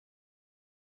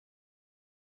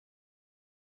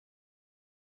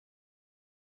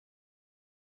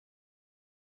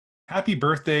Happy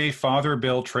birthday, Father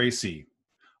Bill TReacy.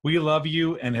 We love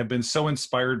you and have been so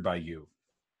inspired by you.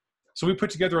 So we put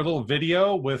together a little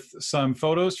video with some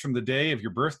photos from the day of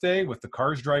your birthday with the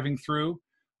cars driving through,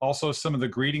 also some of the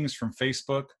greetings from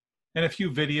Facebook, and a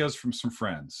few videos from some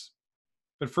friends.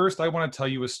 But first, I want to tell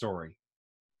you a story.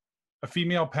 A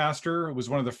female pastor who was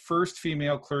one of the first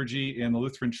female clergy in the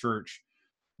Lutheran Church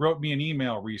wrote me an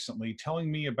email recently telling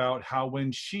me about how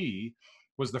when she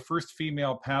was the first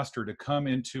female pastor to come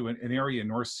into an area in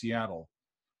North Seattle,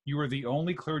 you were the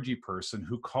only clergy person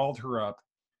who called her up,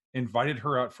 invited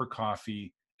her out for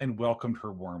coffee, and welcomed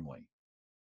her warmly.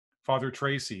 Father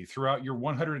TReacy, throughout your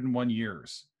 101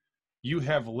 years, you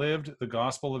have lived the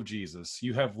gospel of Jesus.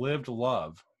 You have lived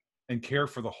love and care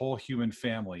for the whole human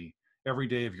family every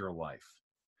day of your life.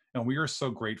 And we are so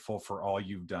grateful for all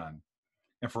you've done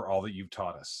and for all that you've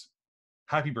taught us.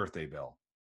 Happy birthday, Bill.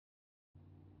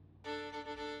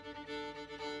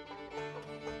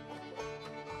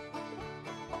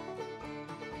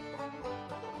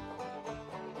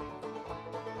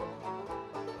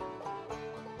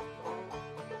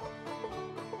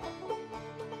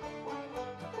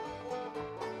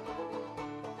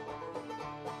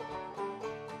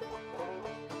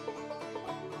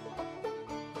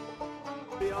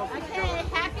 Okay,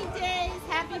 happy days,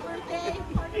 happy birthday.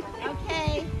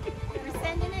 Okay, we're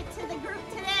sending it to the group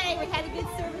today. We had a good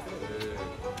service.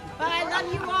 But I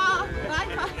love you all. Bye,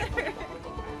 Father.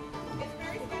 It's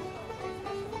very special.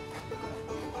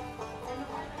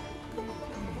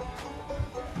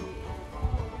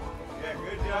 Yeah,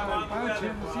 good job. Bye,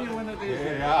 Jim. We'll see you one of these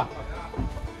days. Yeah.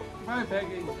 Bye,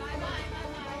 Peggy. Bye-bye.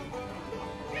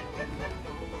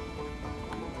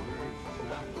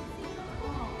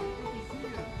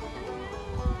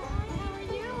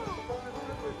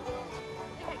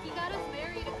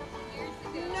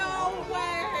 No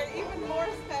way! Even more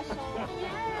special.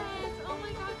 Yes! Oh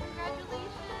my god,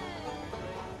 congratulations!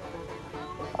 Oh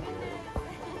my goodness!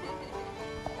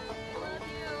 I love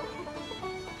you.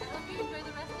 I hope you enjoy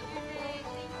the rest of your day.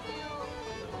 Thank you.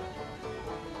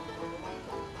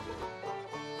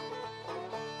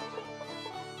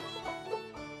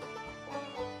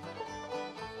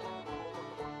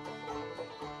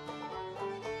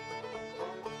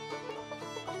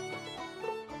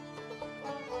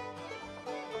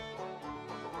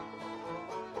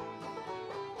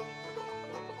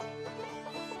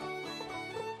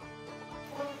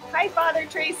 Hi, Father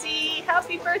TReacy.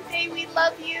 Happy birthday. We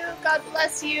love you. God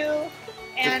bless you.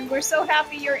 And we're so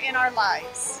happy you're in our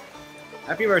lives.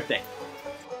 Happy birthday.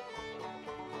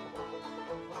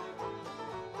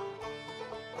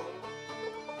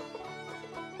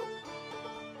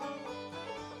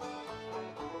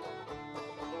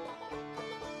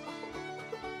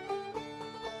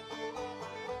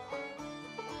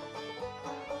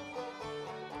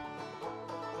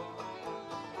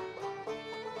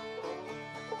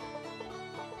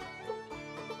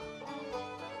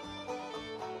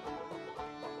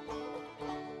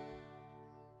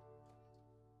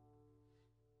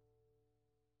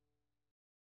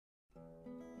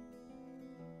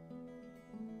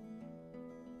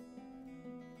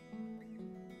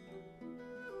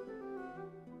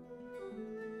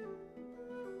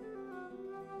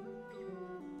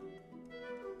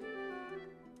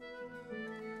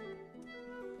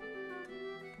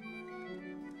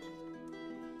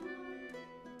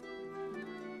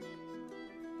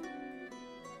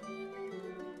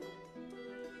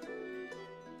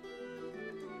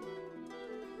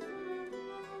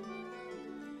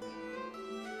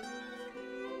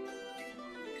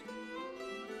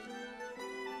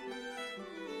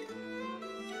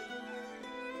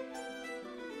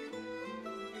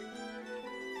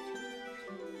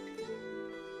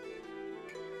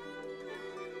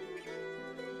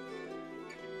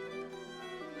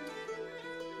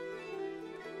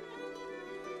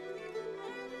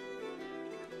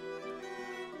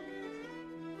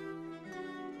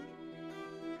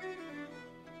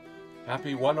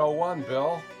 Happy 101,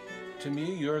 Bill. To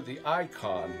me, you're the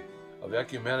icon of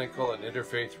ecumenical and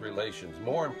interfaith relations.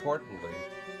 More importantly,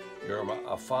 you're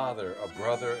a father, a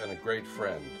brother, and a great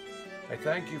friend. I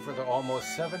thank you for the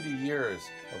almost 70 years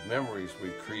of memories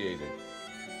we've created.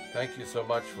 Thank you so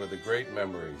much for the great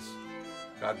memories.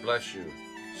 God bless you.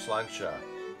 Sláinte.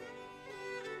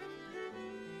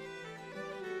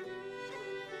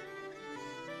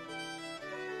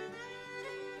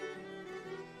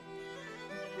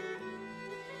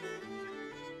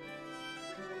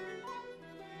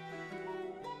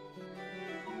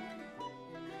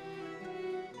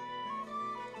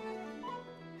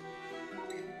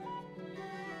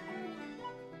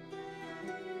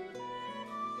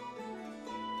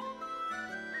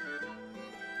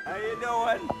 How you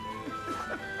doing?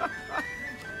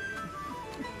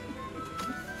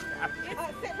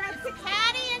 It's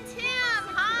Patty and Tim.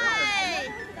 Hi.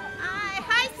 Hi.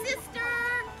 Hi, sister.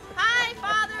 Hi,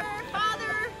 father.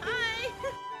 Father. Hi.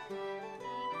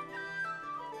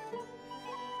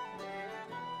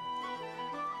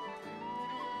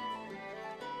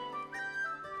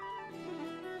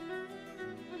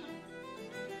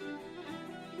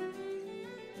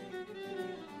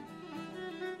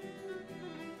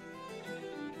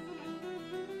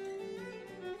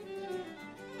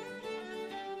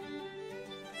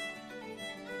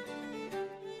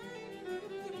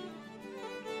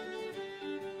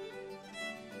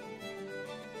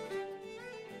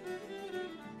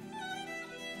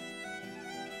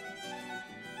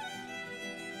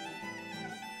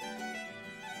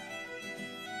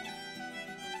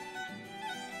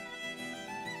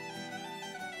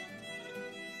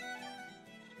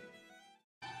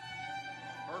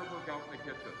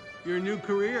 Your new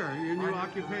career, your new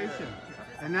occupation.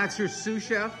 And that's your sous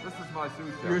chef? This is my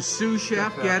sous chef. Your sous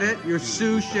chef, get it? Your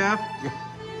sous chef.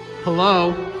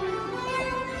 Hello.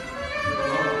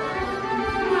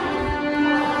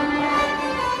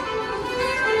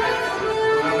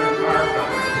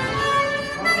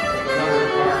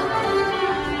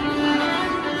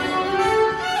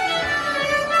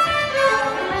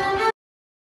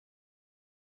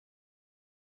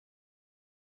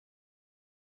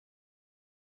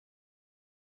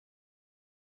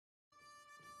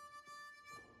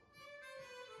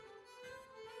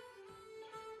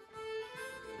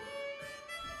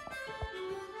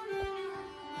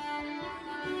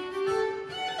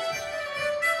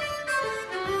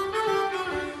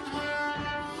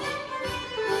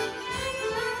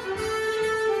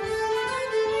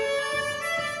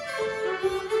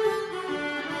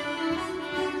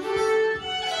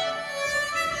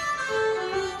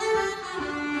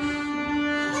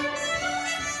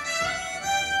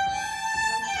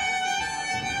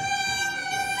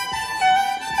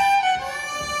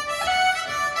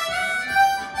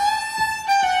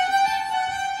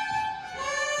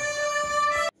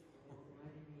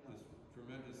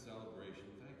 Tremendous celebration.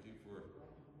 Thank you for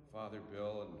Father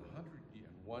Bill and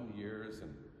 101 years,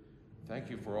 and thank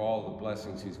you for all the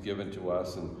blessings he's given to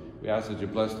us. And we ask that you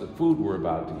bless the food we're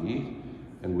about to eat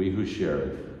and we who share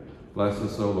it. Bless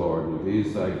us, O Lord, with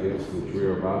these thy gifts which we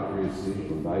are about to receive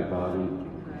from thy body,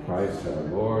 Christ our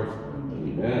Lord.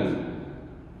 Amen.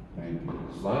 Thank you.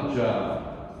 Slancha.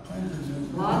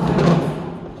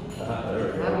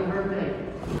 Happy birthday.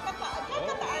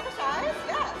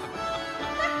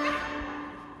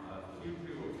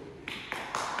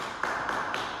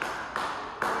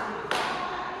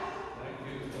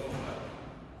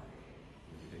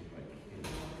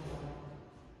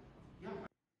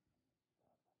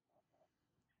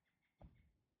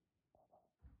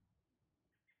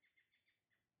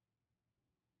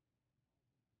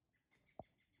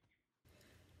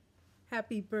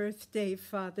 Happy birthday,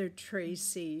 Father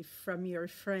Tracy, from your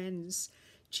friends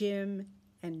Jim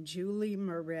and Julie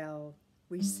Morell.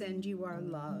 We send you our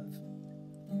love.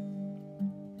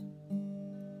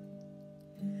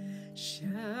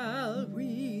 Shall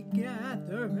we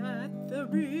gather at the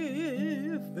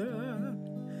river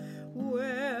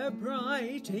where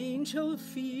bright angel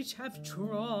feet have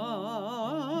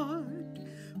trod,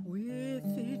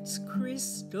 with its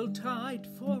crystal tide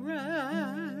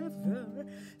forever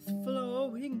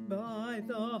flowing by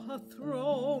the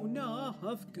throne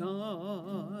of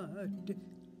God?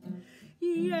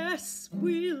 Yes,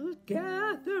 we'll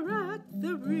gather at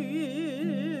the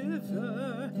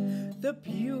river, the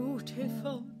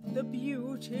beautiful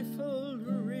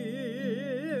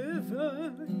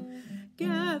river.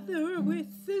 Gather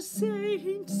with the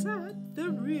saints at the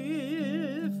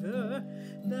river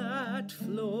that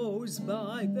flows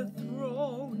by the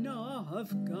throne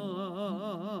of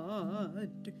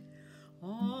God.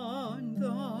 On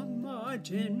the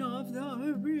margin of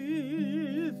the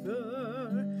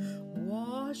river,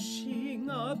 washing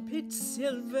up its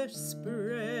silver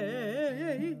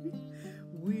spray,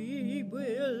 we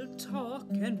will talk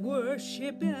and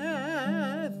worship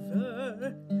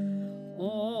ever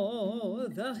all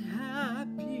the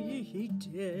happy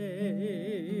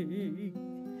day.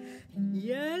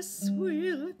 Yes,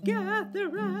 we'll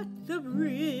gather at the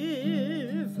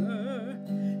river,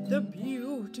 the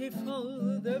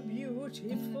beautiful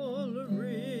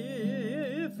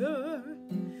river.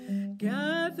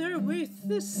 Gather with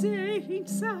the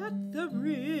saints at the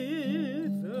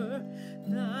river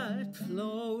that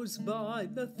flows by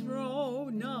the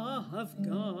throne of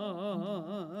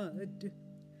God.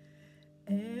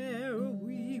 Ere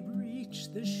we reach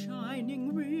the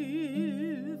shining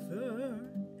river,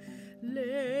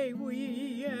 lay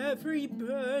we every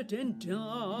burden down.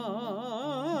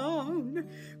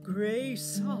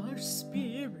 Grace our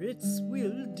spirits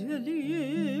will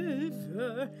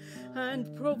deliver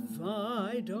and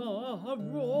provide our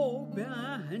robe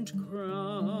and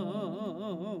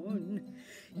crown.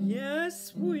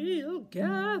 Yes, we'll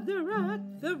gather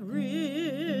at the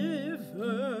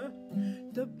river,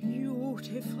 the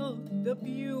beautiful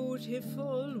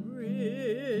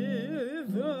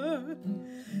river.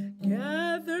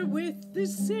 Gather with the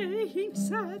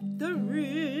saints at the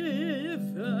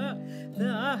river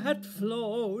that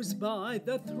flows by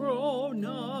the throne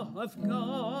of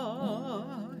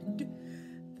God.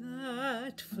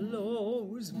 That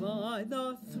flows by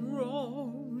the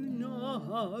throne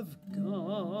of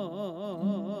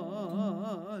God.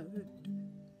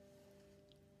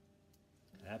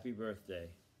 Happy birthday.